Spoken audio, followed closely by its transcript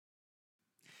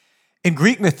In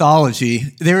Greek mythology,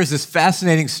 there is this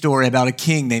fascinating story about a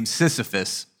king named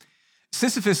Sisyphus.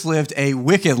 Sisyphus lived a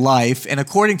wicked life and,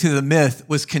 according to the myth,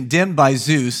 was condemned by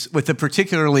Zeus with a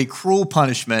particularly cruel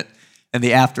punishment in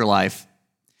the afterlife.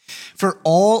 For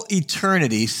all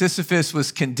eternity, Sisyphus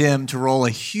was condemned to roll a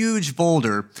huge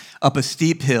boulder up a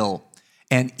steep hill.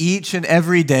 And each and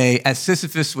every day, as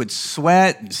Sisyphus would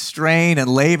sweat and strain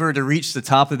and labor to reach the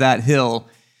top of that hill,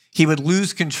 he would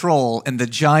lose control and the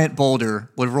giant boulder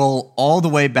would roll all the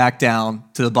way back down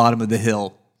to the bottom of the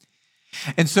hill.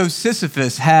 And so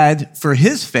Sisyphus had, for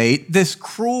his fate, this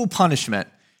cruel punishment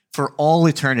for all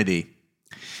eternity.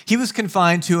 He was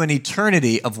confined to an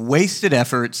eternity of wasted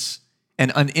efforts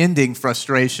and unending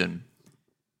frustration.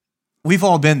 We've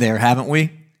all been there, haven't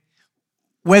we?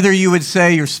 Whether you would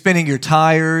say you're spinning your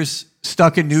tires,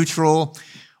 stuck in neutral,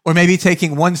 or maybe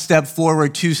taking one step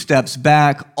forward, two steps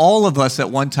back, all of us at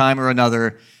one time or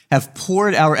another have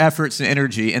poured our efforts and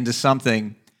energy into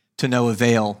something to no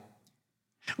avail.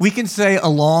 We can say,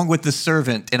 along with the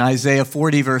servant in Isaiah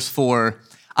 40, verse 4,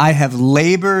 I have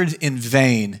labored in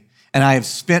vain, and I have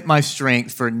spent my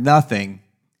strength for nothing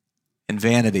in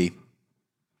vanity.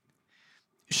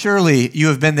 Surely you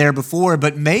have been there before,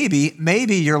 but maybe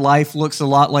your life looks a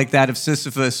lot like that of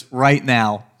Sisyphus right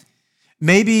now.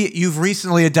 Maybe you've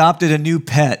recently adopted a new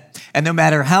pet, and no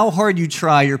matter how hard you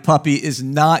try, your puppy is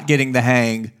not getting the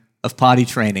hang of potty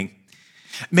training.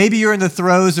 Maybe you're in the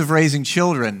throes of raising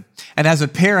children, and as a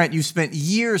parent, you spent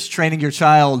years training your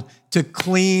child to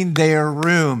clean their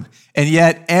room, and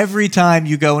yet every time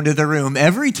you go into the room,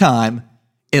 every time,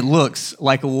 it looks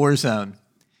like a war zone.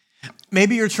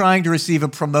 Maybe you're trying to receive a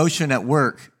promotion at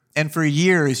work, and for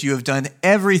years you have done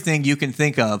everything you can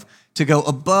think of to go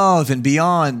above and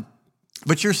beyond,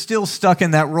 but you're still stuck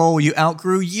in that role you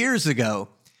outgrew years ago.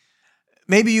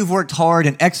 Maybe you've worked hard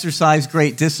and exercised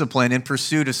great discipline in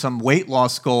pursuit of some weight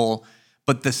loss goal,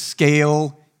 but the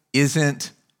scale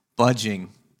isn't budging.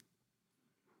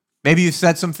 Maybe you've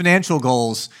set some financial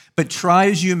goals, but try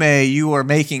as you may, you are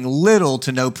making little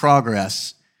to no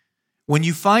progress. When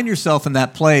you find yourself in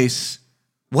that place,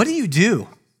 what do you do?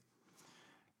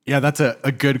 Yeah, that's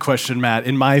a good question, Matt.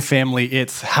 In my family,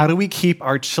 it's how do we keep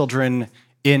our children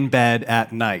in bed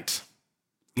at night?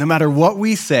 No matter what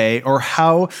we say or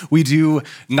how we do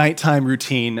nighttime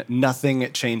routine,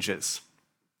 nothing changes.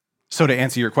 So to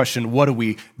answer your question, what do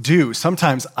we do?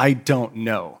 Sometimes I don't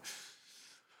know.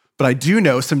 But I do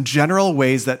know some general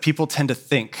ways that people tend to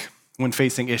think when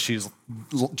facing issues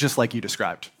just like you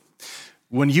described.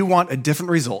 When you want a different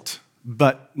result,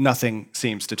 but nothing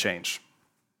seems to change.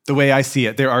 The way I see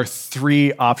it, there are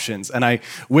three options, and I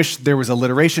wish there was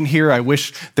alliteration here. I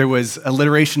wish there was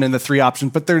alliteration in the three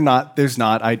options, but there's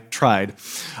not. I tried.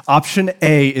 Option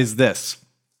A is this.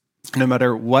 No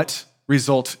matter what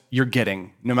result you're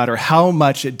getting, no matter how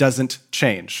much it doesn't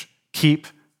change, keep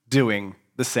doing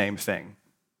the same thing.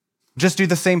 Just do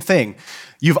the same thing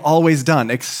you've always done,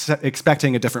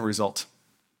 expecting a different result.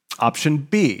 Option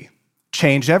B,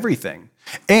 change everything,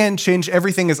 and change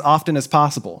everything as often as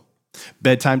possible.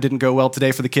 Bedtime didn't go well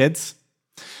today for the kids?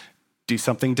 Do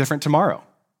something different tomorrow.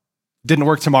 Didn't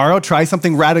work tomorrow? Try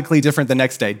something radically different the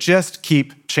next day. Just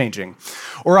keep changing.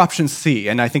 Or option C,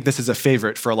 and I think this is a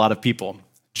favorite for a lot of people,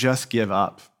 just give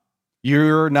up.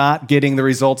 You're not getting the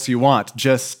results you want.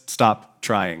 Just stop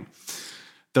trying.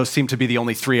 Those seem to be the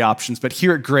only three options, but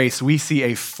here at Grace, we see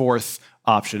a fourth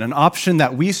option, an option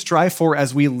that we strive for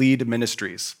as we lead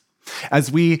ministries.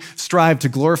 As we strive to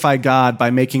glorify God by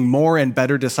making more and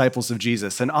better disciples of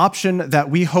Jesus, an option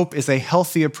that we hope is a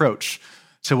healthy approach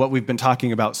to what we've been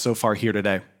talking about so far here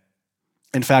today.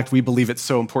 In fact, we believe it's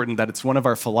so important that it's one of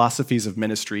our philosophies of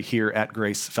ministry here at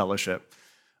Grace Fellowship.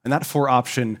 And that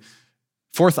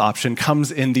fourth option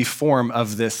comes in the form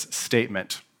of this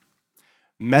statement.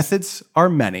 Methods are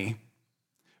many,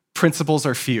 principles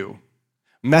are few.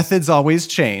 Methods always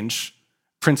change,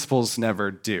 principles never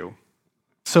do.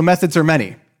 So methods are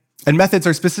many, and methods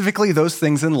are specifically those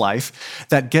things in life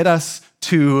that get us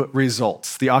to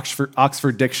results. The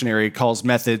Oxford Dictionary calls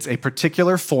methods a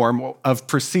particular form of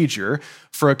procedure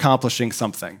for accomplishing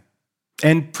something.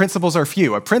 And principles are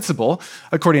few. A principle,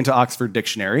 according to Oxford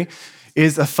Dictionary,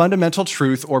 is a fundamental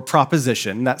truth or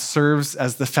proposition that serves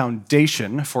as the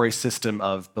foundation for a system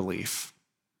of belief.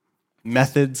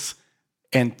 Methods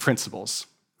and principles.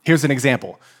 Here's an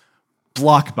example.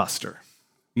 Blockbuster.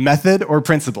 Method or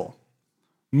principle?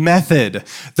 Method.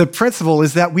 The principle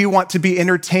is that we want to be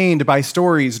entertained by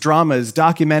stories, dramas,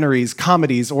 documentaries,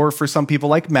 comedies, or for some people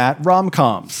like Matt,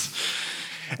 rom-coms.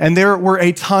 And there were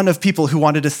a ton of people who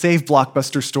wanted to save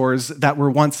Blockbuster stores that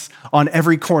were once on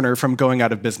every corner from going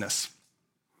out of business.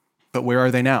 But where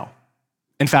are they now?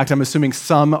 In fact, I'm assuming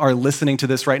some are listening to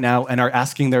this right now and are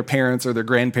asking their parents or their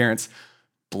grandparents,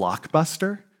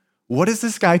 Blockbuster? What is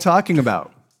this guy talking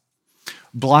about?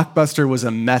 Blockbuster was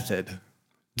a method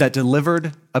that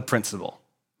delivered a principle.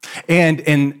 And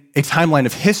in a timeline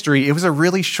of history, it was a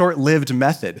really short-lived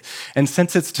method. And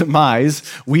since its demise,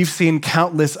 we've seen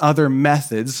countless other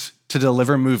methods to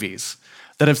deliver movies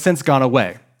that have since gone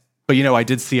away. But I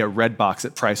did see a red box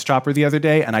at Price Chopper the other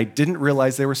day, and I didn't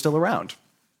realize they were still around.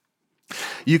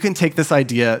 You can take this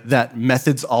idea that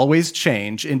methods always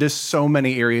change into so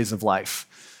many areas of life.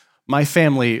 My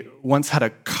family once had a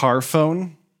car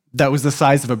phone that was the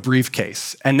size of a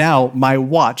briefcase, and now my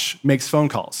watch makes phone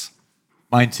calls.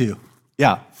 Mine too.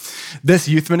 Yeah. This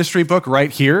youth ministry book right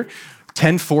here,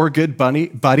 10-4 Good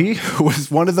Buddy,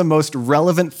 was one of the most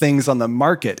relevant things on the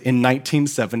market in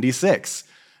 1976.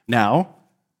 Now,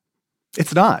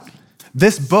 it's not.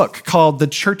 This book, called The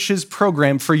Church's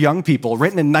Program for Young People,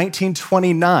 written in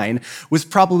 1929, was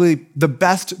probably the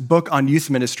best book on youth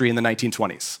ministry in the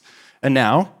 1920s. And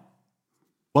now,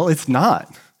 well, it's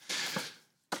not.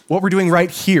 What we're doing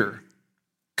right here,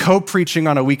 co-preaching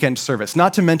on a weekend service,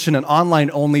 not to mention an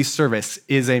online-only service,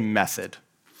 is a method.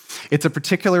 It's a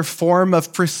particular form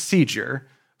of procedure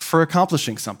for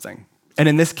accomplishing something. And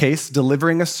in this case,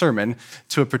 delivering a sermon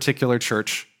to a particular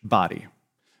church body.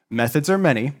 Methods are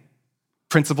many.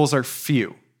 Principles are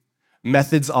few.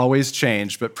 Methods always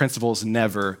change, but principles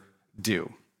never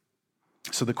do.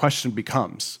 So the question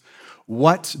becomes,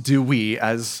 what do we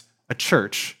as a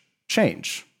church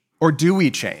change? Or do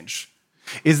we change?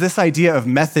 Is this idea of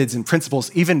methods and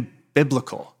principles even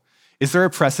biblical? Is there a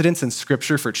precedence in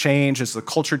Scripture for change as the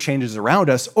culture changes around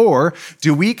us? Or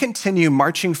do we continue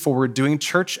marching forward doing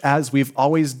church as we've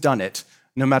always done it,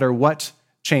 no matter what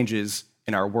changes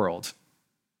in our world?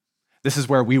 This is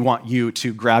where we want you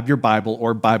to grab your Bible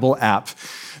or Bible app,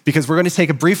 because we're going to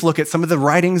take a brief look at some of the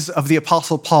writings of the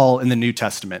Apostle Paul in the New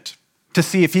Testament to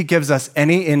see if he gives us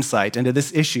any insight into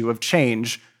this issue of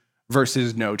change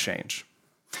versus no change.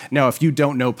 Now, if you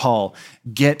don't know Paul,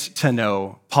 get to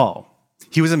know Paul.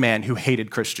 He was a man who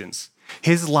hated Christians.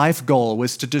 His life goal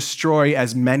was to destroy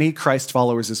as many Christ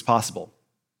followers as possible.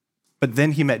 But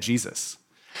then he met Jesus.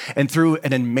 And through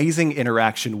an amazing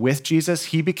interaction with Jesus,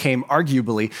 he became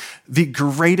arguably the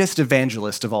greatest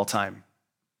evangelist of all time.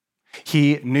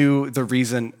 He knew the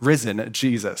risen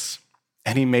Jesus,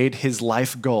 and he made his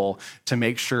life goal to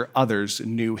make sure others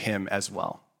knew him as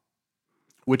well.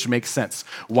 Which makes sense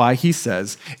why he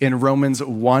says in Romans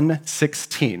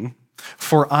 1:16,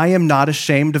 "For I am not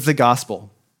ashamed of the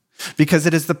gospel, because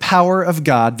it is the power of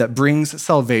God that brings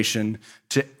salvation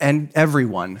to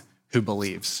everyone who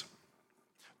believes."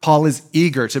 Paul is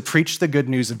eager to preach the good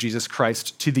news of Jesus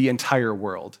Christ to the entire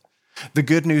world. The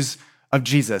good news of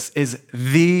Jesus is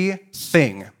the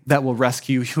thing that will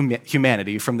rescue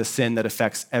humanity from the sin that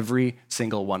affects every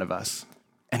single one of us.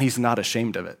 And he's not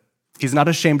ashamed of it. He's not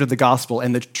ashamed of the gospel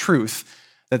and the truth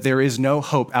that there is no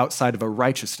hope outside of a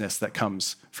righteousness that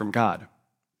comes from God.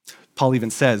 Paul even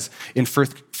says in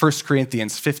 1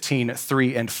 Corinthians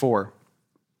 15:3 and 4,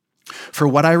 "For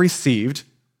what I received,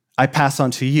 I pass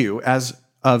on to you as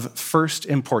of first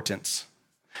importance,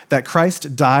 that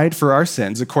Christ died for our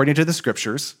sins according to the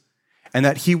scriptures, and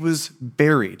that he was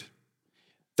buried,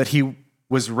 that he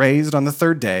was raised on the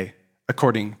third day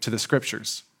according to the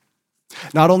scriptures."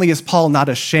 Not only is Paul not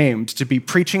ashamed to be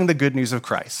preaching the good news of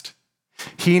Christ,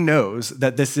 he knows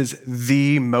that this is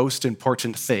the most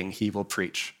important thing he will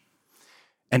preach.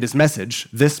 And this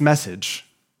message,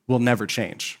 will never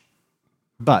change.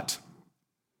 But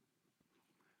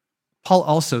Paul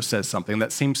also says something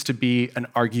that seems to be an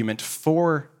argument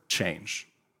for change.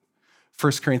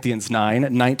 1 Corinthians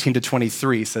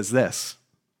 9:19-23 says this,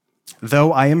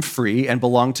 "Though I am free and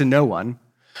belong to no one,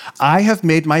 I have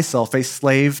made myself a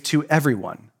slave to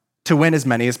everyone, to win as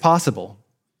many as possible.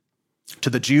 To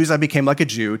the Jews I became like a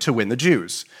Jew to win the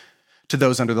Jews. To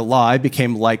those under the law I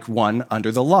became like one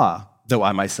under the law, though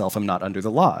I myself am not under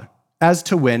the law, as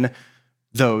to win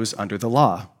those under the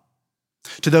law.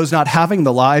 To those not having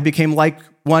the law, I became like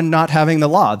one not having the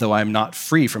law, though I am not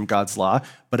free from God's law,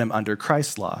 but am under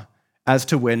Christ's law, as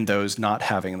to win those not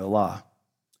having the law.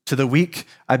 To the weak,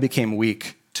 I became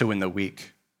weak to win the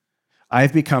weak. I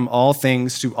have become all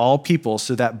things to all people,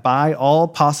 so that by all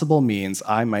possible means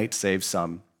I might save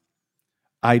some.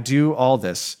 I do all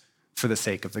this for the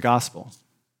sake of the gospel."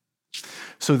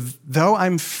 So though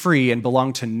I'm free and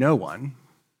belong to no one,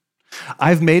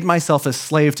 I've made myself a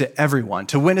slave to everyone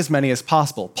to win as many as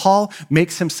possible. Paul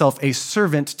makes himself a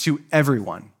servant to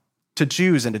everyone, to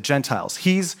Jews and to Gentiles.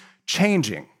 He's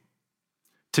changing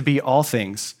to be all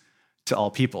things to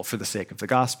all people for the sake of the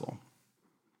gospel.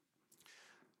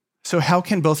 So how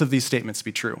can both of these statements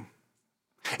be true?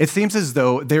 It seems as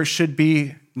though there should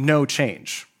be no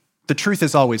change. The truth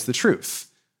is always the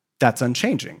truth. That's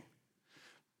unchanging.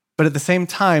 But at the same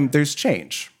time, there's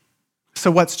change. So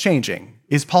what's changing?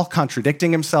 Is Paul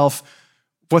contradicting himself?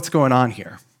 What's going on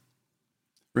here?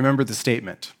 Remember the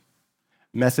statement.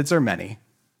 Methods are many,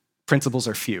 principles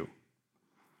are few.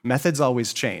 Methods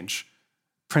always change,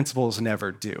 principles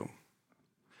never do.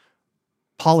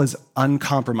 Paul is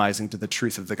uncompromising to the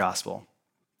truth of the gospel,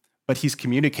 but he's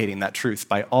communicating that truth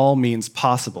by all means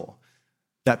possible,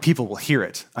 that people will hear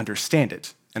it, understand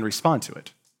it, and respond to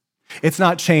it. It's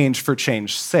not change for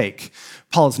change's sake.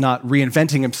 Paul is not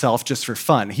reinventing himself just for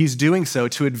fun. He's doing so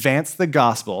to advance the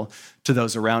gospel to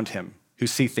those around him who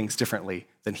see things differently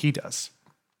than he does.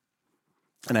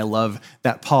 And I love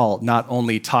that Paul not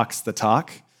only talks the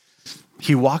talk,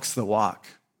 he walks the walk.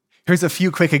 Here's a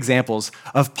few quick examples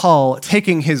of Paul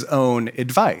taking his own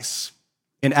advice.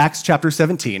 In Acts chapter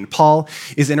 17, Paul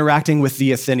is interacting with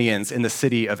the Athenians in the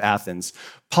city of Athens.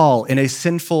 Paul, in a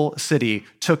sinful city,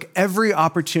 took every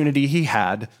opportunity he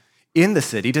had in the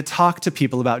city to talk to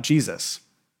people about Jesus.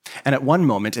 And at one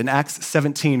moment, in Acts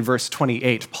 17, verse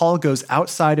 28, Paul goes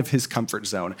outside of his comfort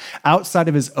zone, outside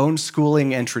of his own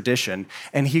schooling and tradition,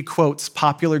 and he quotes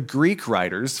popular Greek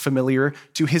writers familiar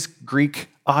to his Greek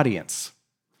audience.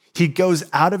 He goes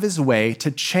out of his way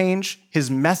to change his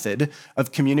method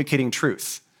of communicating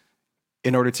truth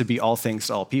in order to be all things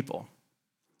to all people,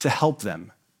 to help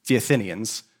them, the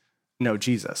Athenians, know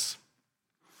Jesus.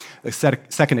 The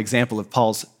second example of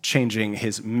Paul's changing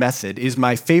his method is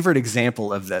my favorite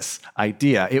example of this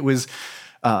idea. It was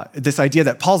this idea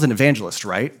that Paul's an evangelist,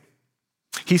 right?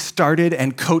 He started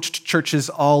and coached churches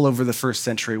all over the first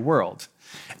century world.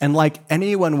 And like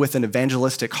anyone with an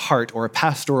evangelistic heart or a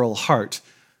pastoral heart,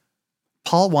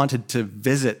 Paul wanted to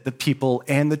visit the people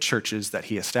and the churches that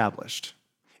he established.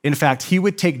 In fact, he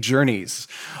would take journeys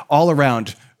all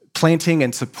around planting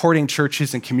and supporting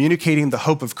churches and communicating the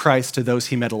hope of Christ to those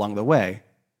he met along the way.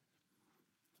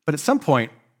 But at some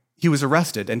point, he was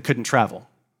arrested and couldn't travel.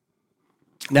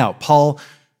 Now, Paul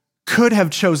could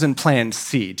have chosen plan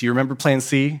C. Do you remember plan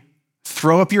C?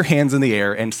 Throw up your hands in the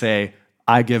air and say,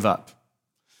 I give up.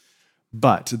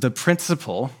 But the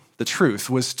principle, the truth,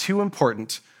 was too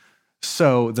important,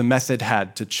 so the method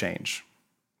had to change.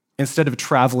 Instead of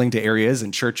traveling to areas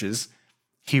and churches,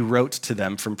 he wrote to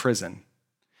them from prison.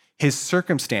 His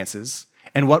circumstances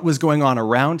and what was going on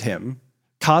around him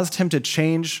caused him to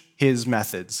change his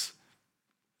methods.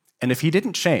 And if he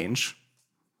didn't change,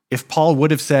 if Paul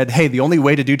would have said, hey, the only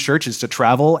way to do church is to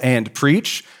travel and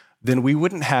preach, then we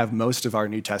wouldn't have most of our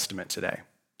New Testament today.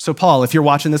 So Paul, if you're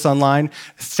watching this online,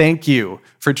 thank you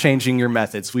for changing your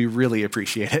methods. We really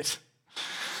appreciate it.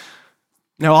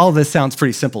 Now, all of this sounds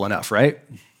pretty simple enough, right?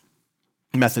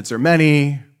 Methods are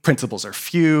many, principles are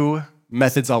few,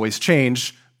 methods always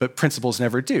change, but principles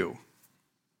never do.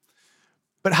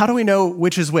 But how do we know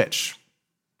which is which?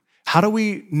 How do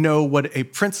we know what a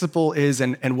principle is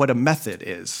and what a method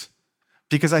is?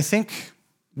 Because I think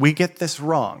we get this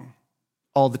wrong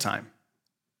all the time.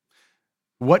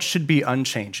 What should be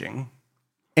unchanging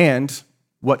and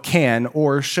what can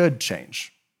or should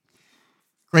change?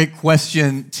 Great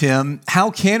question, Tim.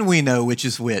 How can we know which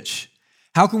is which?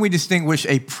 How can we distinguish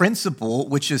a principle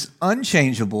which is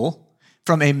unchangeable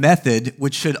from a method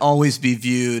which should always be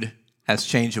viewed as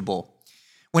changeable?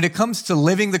 When it comes to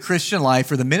living the Christian life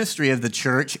or the ministry of the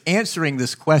church, answering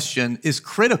this question is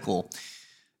critical.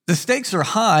 The stakes are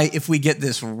high if we get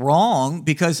this wrong,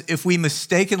 because if we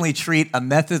mistakenly treat a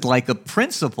method like a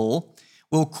principle,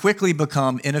 we'll quickly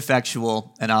become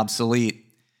ineffectual and obsolete.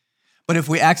 But if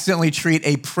we accidentally treat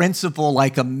a principle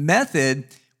like a method,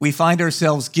 we find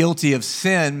ourselves guilty of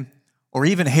sin or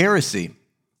even heresy.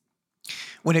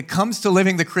 When it comes to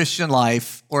living the Christian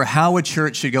life or how a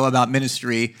church should go about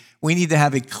ministry, we need to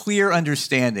have a clear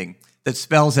understanding that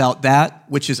spells out that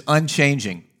which is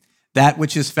unchanging, that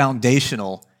which is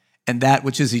foundational, and that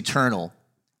which is eternal.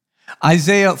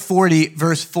 Isaiah 40,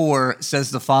 verse 4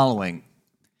 says the following: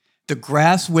 the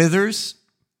grass withers,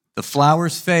 the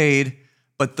flowers fade,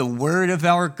 but the word of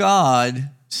our God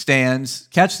stands,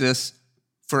 catch this,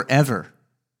 forever.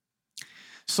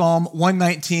 Psalm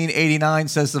 119:89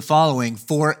 says the following: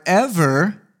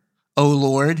 forever, O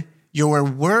Lord, your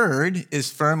word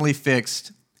is firmly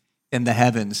fixed in the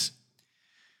heavens.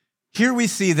 Here we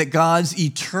see that God's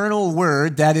eternal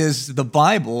word, that is the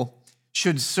Bible,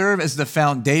 should serve as the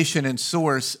foundation and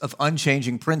source of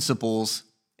unchanging principles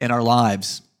in our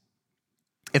lives.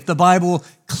 If the Bible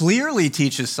clearly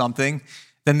teaches something,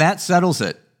 then that settles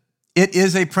it. It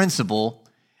is a principle,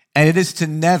 and it is to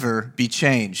never be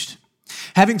changed.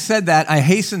 Having said that, I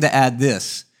hasten to add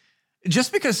this.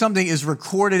 Just because something is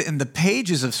recorded in the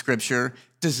pages of Scripture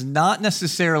does not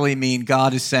necessarily mean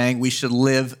God is saying we should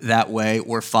live that way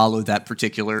or follow that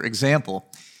particular example.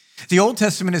 The Old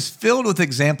Testament is filled with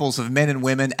examples of men and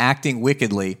women acting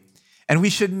wickedly, and we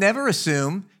should never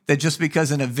assume that just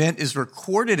because an event is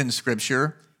recorded in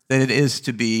Scripture that it is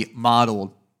to be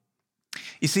modeled.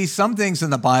 You see, some things in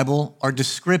the Bible are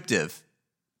descriptive.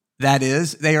 That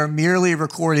is, they are merely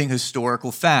recording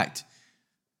historical fact.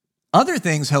 Other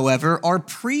things, however, are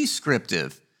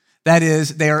prescriptive. That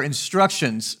is, they are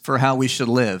instructions for how we should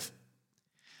live.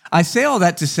 I say all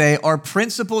that to say our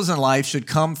principles in life should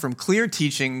come from clear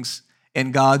teachings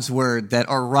in God's word that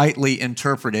are rightly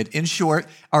interpreted. In short,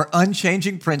 our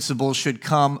unchanging principles should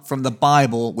come from the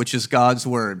Bible, which is God's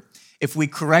word. If we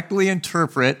correctly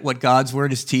interpret what God's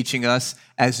word is teaching us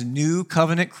as new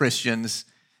covenant Christians,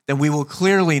 then we will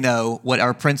clearly know what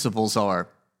our principles are.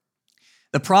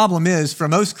 The problem is, for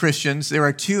most Christians, there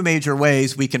are two major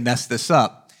ways we can mess this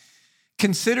up.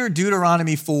 Consider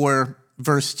Deuteronomy 4,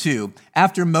 verse 2.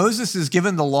 After Moses is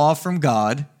given the law from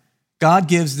God, God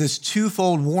gives this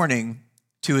twofold warning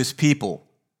to his people.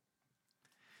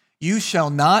 You shall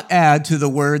not add to the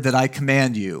word that I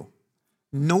command you,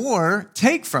 nor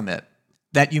take from it,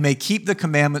 that you may keep the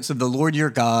commandments of the Lord your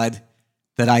God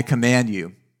that I command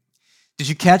you. Did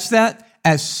you catch that?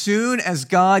 As soon as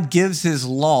God gives his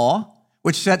law,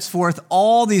 which sets forth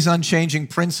all these unchanging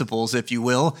principles, if you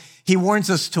will, he warns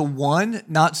us to, one,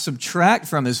 not subtract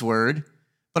from his word,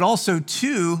 but also,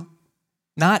 two,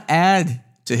 not add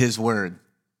to his word.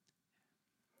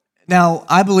 Now,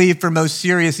 I believe for most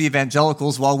serious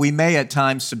evangelicals, while we may at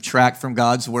times subtract from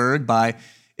God's word by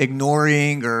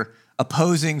ignoring or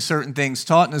opposing certain things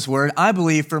taught in his word, I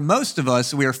believe for most of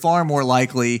us, we are far more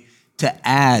likely to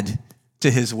add to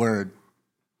his word.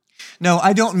 No,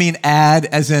 I don't mean add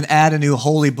as in add a new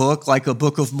holy book like a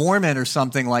Book of Mormon or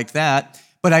something like that,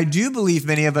 but I do believe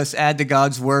many of us add to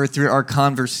God's word through our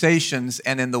conversations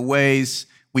and in the ways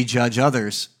we judge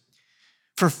others.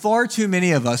 For far too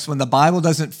many of us, when the Bible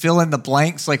doesn't fill in the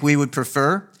blanks like we would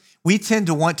prefer, we tend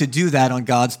to want to do that on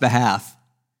God's behalf.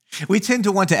 We tend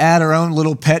to want to add our own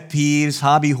little pet peeves,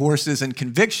 hobby horses, and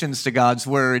convictions to God's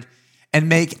word and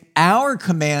make our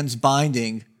commands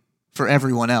binding for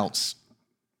everyone else.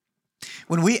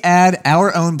 When we add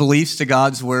our own beliefs to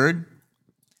God's word,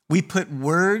 we put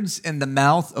words in the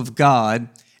mouth of God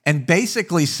and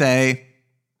basically say,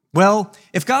 well,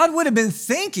 if God would have been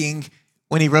thinking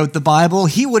when he wrote the Bible,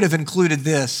 he would have included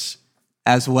this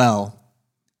as well.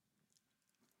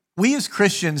 We as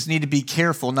Christians need to be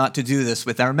careful not to do this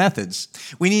with our methods.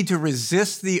 We need to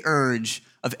resist the urge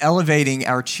of elevating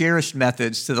our cherished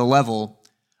methods to the level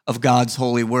of God's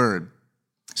holy word.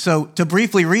 So to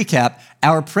briefly recap,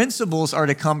 our principles are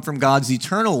to come from God's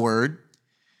eternal word,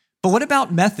 but what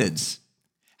about methods?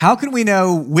 How can we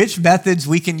know which methods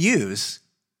we can use?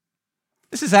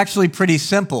 This is actually pretty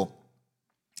simple.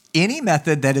 Any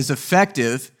method that is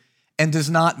effective and does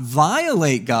not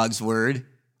violate God's word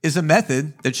is a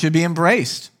method that should be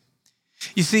embraced.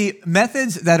 You see,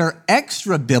 methods that are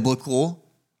extra biblical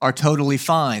are totally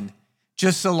fine,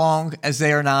 just so long as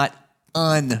they are not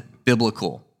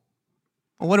unbiblical.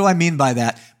 Well, what do I mean by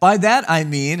that? By that, I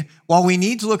mean, while we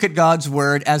need to look at God's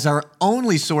word as our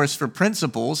only source for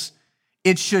principles,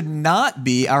 it should not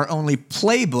be our only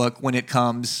playbook when it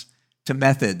comes to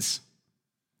methods.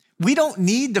 We don't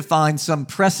need to find some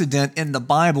precedent in the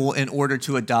Bible in order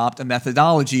to adopt a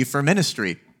methodology for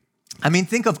ministry. I mean,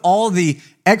 think of all the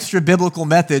extra biblical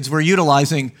methods we're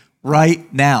utilizing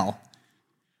right now.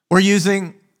 We're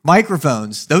using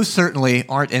microphones. Those certainly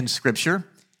aren't in Scripture.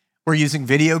 We're using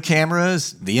video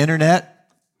cameras, the internet.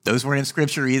 Those weren't in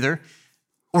Scripture either.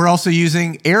 We're also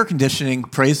using air conditioning,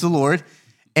 praise the Lord,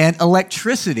 and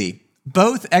electricity,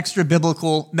 both extra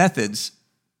biblical methods.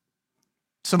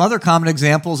 Some other common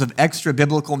examples of extra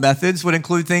biblical methods would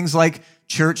include things like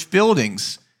church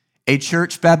buildings, a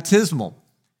church baptismal,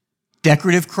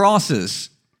 decorative crosses,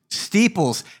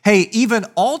 steeples. Hey, even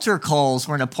altar calls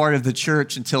weren't a part of the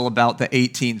church until about the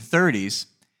 1830s.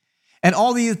 And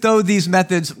although these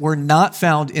methods were not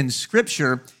found in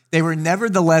Scripture, they were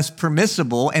nevertheless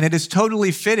permissible, and it is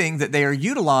totally fitting that they are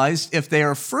utilized if they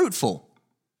are fruitful.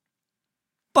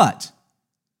 But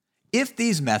if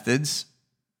these methods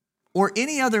or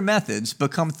any other methods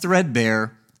become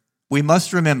threadbare, we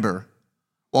must remember,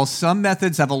 while some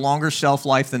methods have a longer shelf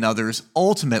life than others,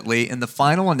 ultimately, in the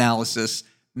final analysis,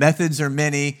 methods are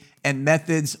many and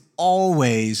methods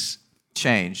always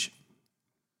change.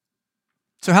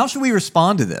 So how should we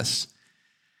respond to this?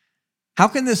 How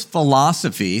can this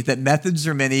philosophy that methods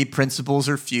are many, principles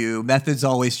are few, methods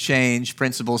always change,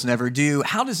 principles never do,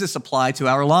 how does this apply to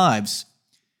our lives?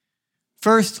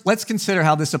 First, let's consider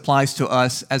how this applies to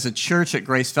us as a church at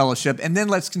Grace Fellowship, and then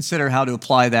let's consider how to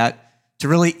apply that to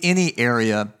really any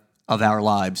area of our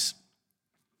lives.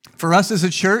 For us as a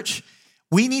church,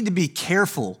 we need to be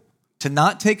careful to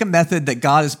not take a method that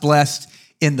God has blessed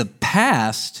in the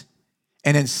past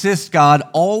and insist God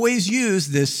always use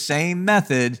this same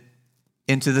method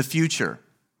into the future.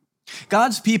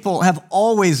 God's people have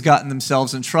always gotten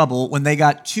themselves in trouble when they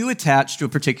got too attached to a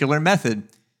particular method.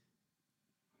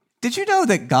 Did you know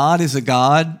that God is a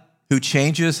God who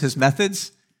changes his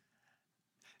methods?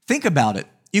 Think about it.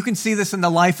 You can see this in the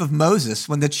life of Moses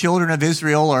when the children of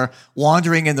Israel are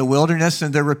wandering in the wilderness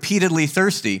and they're repeatedly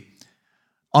thirsty.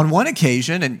 On one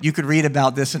occasion, and you could read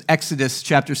about this in Exodus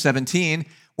chapter 17,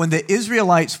 when the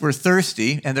Israelites were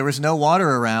thirsty and there was no water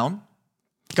around,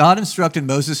 God instructed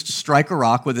Moses to strike a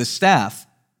rock with his staff.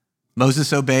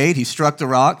 Moses obeyed, he struck the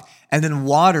rock, and then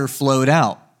water flowed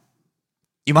out.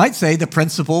 You might say the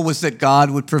principle was that God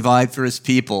would provide for his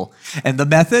people, and the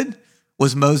method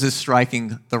was Moses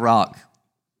striking the rock.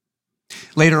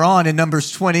 Later on in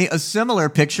Numbers 20, a similar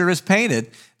picture is painted.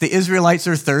 The Israelites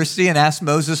are thirsty and ask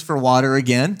Moses for water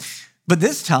again. But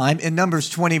this time in Numbers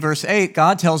 20, verse 8,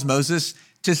 God tells Moses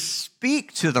to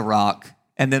speak to the rock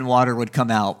and then water would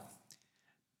come out.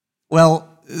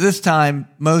 Well, this time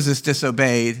Moses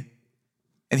disobeyed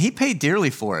and he paid dearly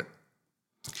for it.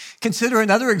 Consider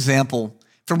another example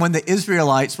from when the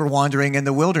Israelites were wandering in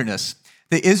the wilderness.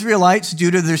 The Israelites,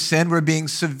 due to their sin, were being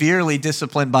severely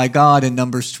disciplined by God in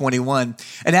Numbers 21.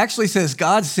 It actually says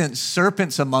God sent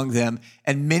serpents among them,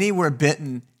 and many were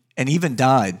bitten and even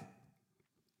died.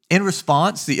 In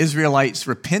response, the Israelites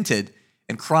repented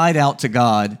and cried out to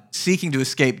God, seeking to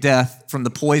escape death from the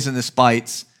poisonous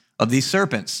bites of these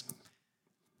serpents.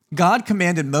 God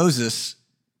commanded Moses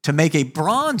to make a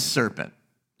bronze serpent,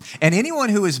 and anyone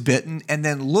who was bitten and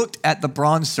then looked at the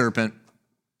bronze serpent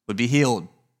would be healed.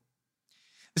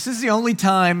 This is the only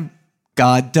time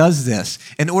God does this.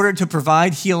 In order to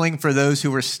provide healing for those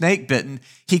who were snake bitten,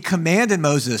 he commanded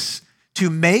Moses to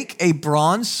make a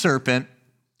bronze serpent,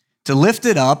 to lift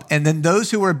it up, and then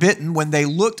those who were bitten, when they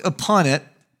looked upon it,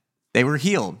 they were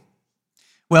healed.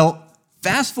 Well,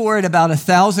 fast forward about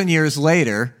 1,000 years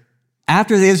later,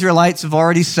 after the Israelites have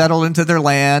already settled into their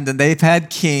land and they've had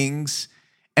kings,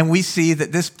 and we see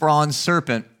that this bronze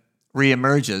serpent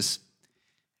reemerges.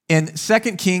 In 2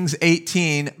 Kings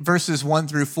 18, verses 1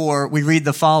 through 4, we read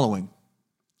the following.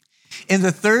 In the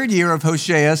 3rd year of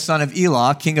Hoshea, son of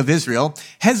Elah, king of Israel,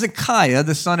 Hezekiah,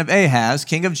 the son of Ahaz,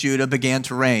 king of Judah, began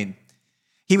to reign.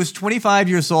 He was 25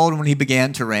 years old when he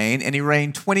began to reign, and he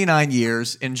reigned 29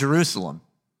 years in Jerusalem.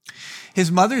 His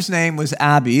mother's name was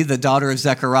Abi, the daughter of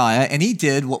Zechariah, and he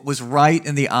did what was right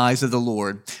in the eyes of the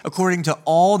Lord, according to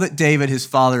all that David his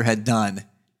father had done.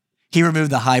 He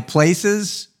removed the high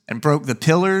places and broke the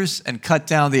pillars and cut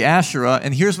down the Asherah.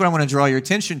 And here's what I want to draw your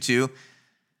attention to.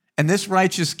 And this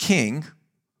righteous king,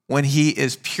 when he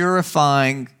is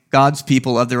purifying God's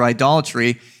people of their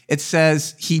idolatry, it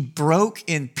says he broke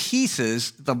in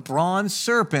pieces the bronze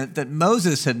serpent that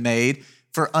Moses had made,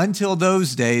 for until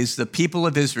those days the people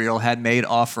of Israel had made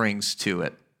offerings to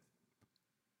it.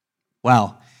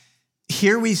 Wow.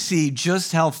 Here we see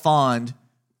just how fond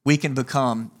we can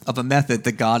become of a method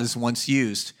that God has once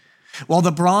used. While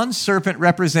the bronze serpent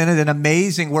represented an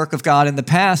amazing work of God in the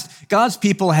past, God's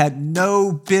people had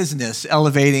no business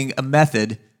elevating a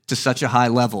method to such a high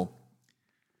level.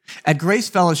 At Grace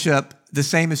Fellowship, the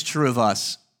same is true of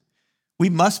us. We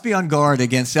must be on guard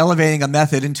against elevating a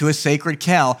method into a sacred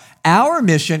cow. Our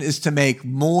mission is to make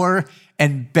more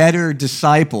and better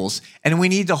disciples, and we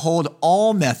need to hold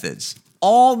all methods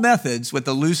with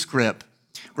a loose grip,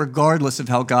 regardless of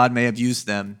how God may have used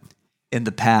them in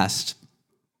the past.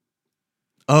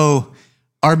 Oh,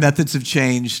 our methods have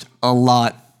changed a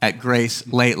lot at Grace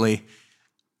lately.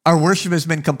 Our worship has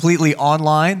been completely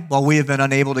online while we have been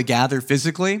unable to gather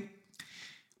physically.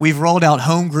 We've rolled out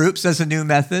home groups as a new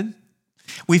method.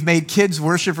 We've made kids'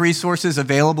 worship resources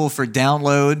available for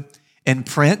download and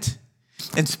print.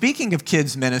 And speaking of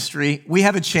kids' ministry, we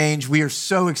have a change we are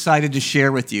so excited to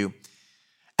share with you.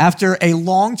 After a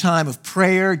long time of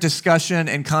prayer, discussion,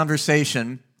 and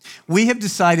conversation, we have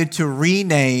decided to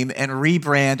rename and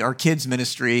rebrand our kids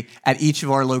ministry at each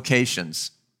of our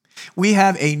locations. We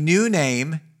have a new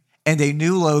name and a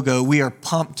new logo we are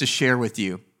pumped to share with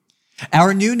you.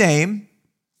 Our new name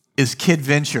is Kid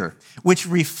Venture, which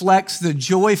reflects the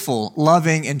joyful,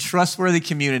 loving, and trustworthy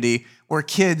community where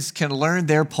kids can learn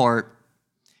their part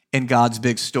in God's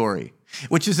big story,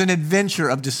 which is an adventure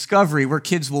of discovery where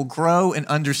kids will grow in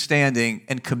understanding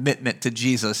and commitment to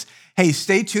Jesus. Hey,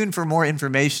 stay tuned for more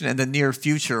information in the near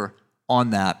future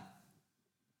on that.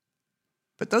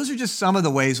 But those are just some of the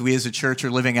ways we as a church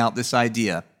are living out this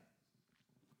idea.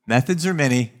 Methods are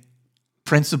many,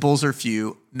 principles are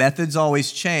few. Methods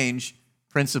always change,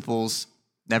 principles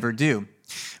never do.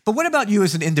 But what about you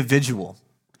as an individual?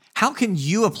 How can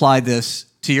you apply this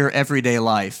to your everyday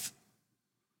life?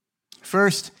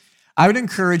 First, I would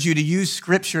encourage you to use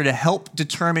Scripture to help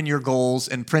determine your goals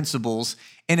and principles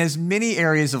in as many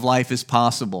areas of life as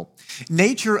possible.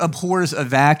 Nature abhors a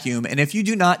vacuum, and if you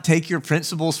do not take your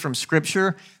principles from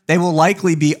Scripture, they will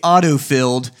likely be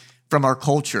auto-filled from our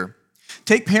culture.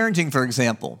 Take parenting, for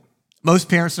example. Most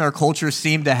parents in our culture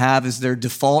seem to have as their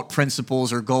default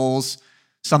principles or goals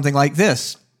something like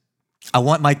this: I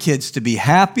want my kids to be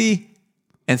happy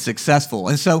and successful.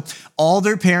 And so all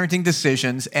their parenting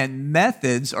decisions and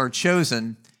methods are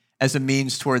chosen as a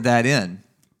means toward that end.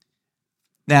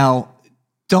 Now,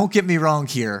 don't get me wrong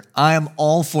here. I am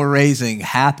all for raising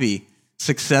happy,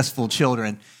 successful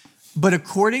children. But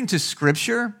according to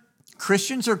Scripture,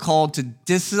 Christians are called to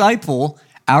disciple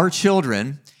our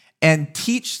children and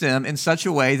teach them in such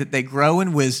a way that they grow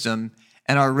in wisdom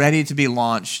and are ready to be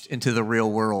launched into the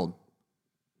real world.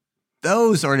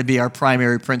 Those are to be our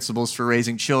primary principles for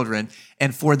raising children.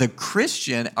 And for the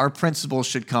Christian, our principles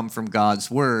should come from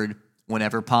God's word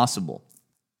whenever possible.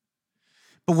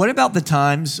 But what about the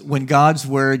times when God's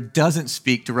word doesn't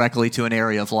speak directly to an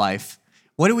area of life?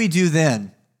 What do we do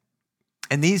then?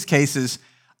 In these cases,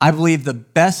 I believe the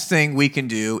best thing we can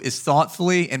do is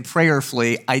thoughtfully and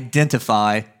prayerfully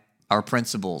identify our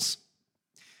principles.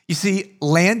 You see,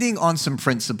 landing on some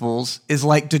principles is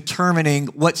like determining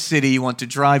what city you want to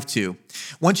drive to.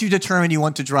 Once you determine you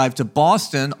want to drive to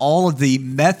Boston, all of the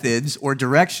methods or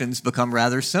directions become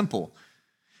rather simple.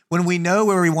 When we know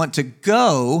where we want to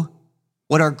go,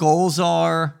 what our goals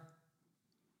are,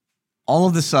 all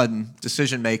of a sudden,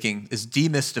 decision-making is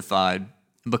demystified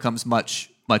and becomes much,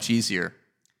 much easier.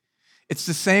 It's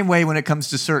the same way when it comes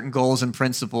to certain goals and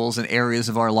principles in areas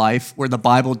of our life where the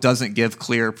Bible doesn't give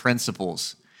clear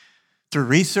principles. Through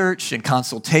research and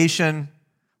consultation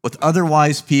with other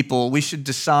wise people, we should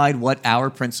decide what our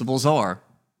principles are.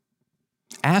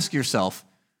 Ask yourself,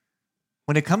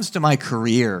 when it comes to my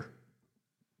career,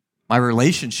 my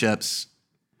relationships,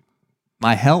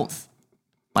 my health,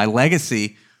 my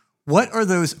legacy, what are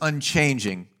those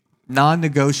unchanging,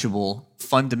 non-negotiable,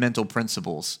 fundamental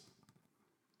principles?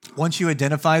 Once you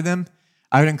identify them,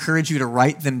 I would encourage you to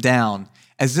write them down,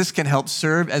 as this can help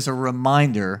serve as a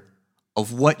reminder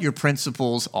of what your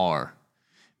principles are.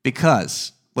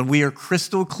 Because when we are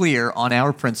crystal clear on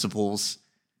our principles,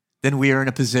 then we are in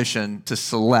a position to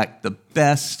select the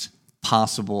best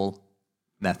possible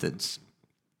methods.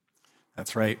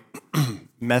 That's right.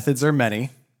 Methods are many,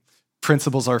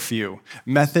 principles are few.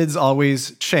 Methods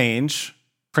always change,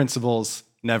 principles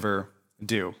never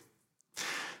do.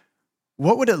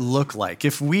 What would it look like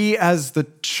if we as the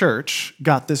church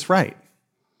got this right?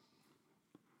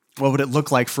 What would it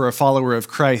look like for a follower of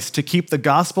Christ to keep the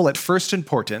gospel at first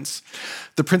importance,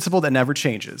 the principle that never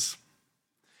changes?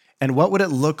 And what would it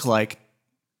look like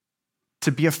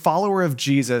to be a follower of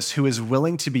Jesus who is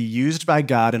willing to be used by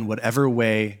God in whatever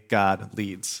way God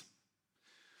leads?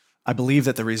 I believe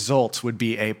that the result would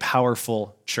be a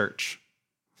powerful church,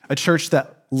 a church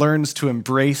that learns to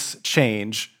embrace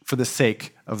change for the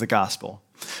sake of the gospel.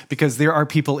 Because there are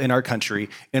people in our country,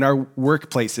 in our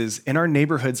workplaces, in our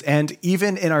neighborhoods, and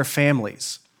even in our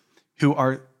families who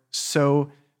are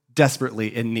so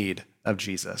desperately in need of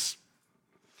Jesus.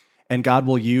 And God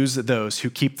will use those who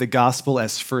keep the gospel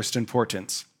as first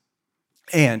importance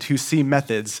and who see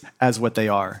methods as what they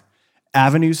are,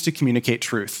 avenues to communicate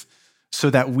truth, so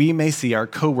that we may see our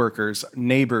coworkers,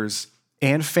 neighbors,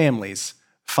 and families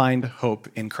find hope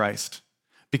in Christ.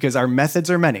 Because our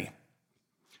methods are many,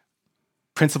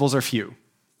 principles are few.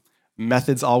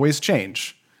 Methods always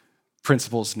change.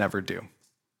 Principles never do.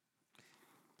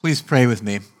 Please pray with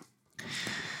me.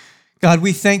 God,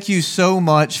 we thank you so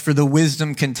much for the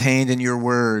wisdom contained in your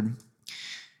word.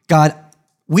 God,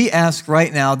 we ask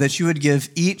right now that you would give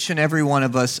each and every one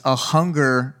of us a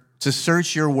hunger to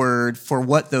search your word for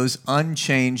what those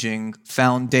unchanging,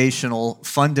 foundational,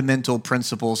 fundamental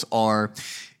principles are.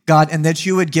 God, and that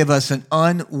you would give us an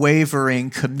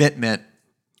unwavering commitment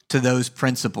to those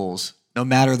principles, no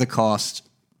matter the cost.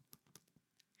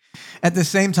 At the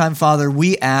same time, Father,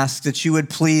 we ask that you would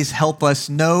please help us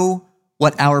know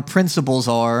what our principles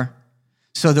are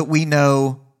so that we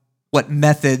know what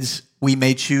methods we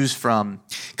may choose from.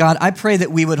 God, I pray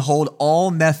that we would hold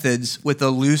all methods with a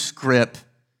loose grip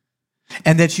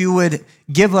and that you would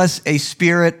give us a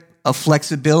spirit of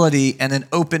flexibility and an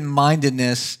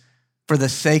open-mindedness for the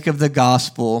sake of the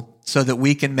gospel so that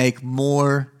we can make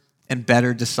more and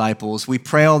better disciples. We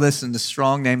pray all this in the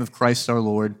strong name of Christ our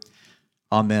Lord.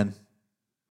 Amen.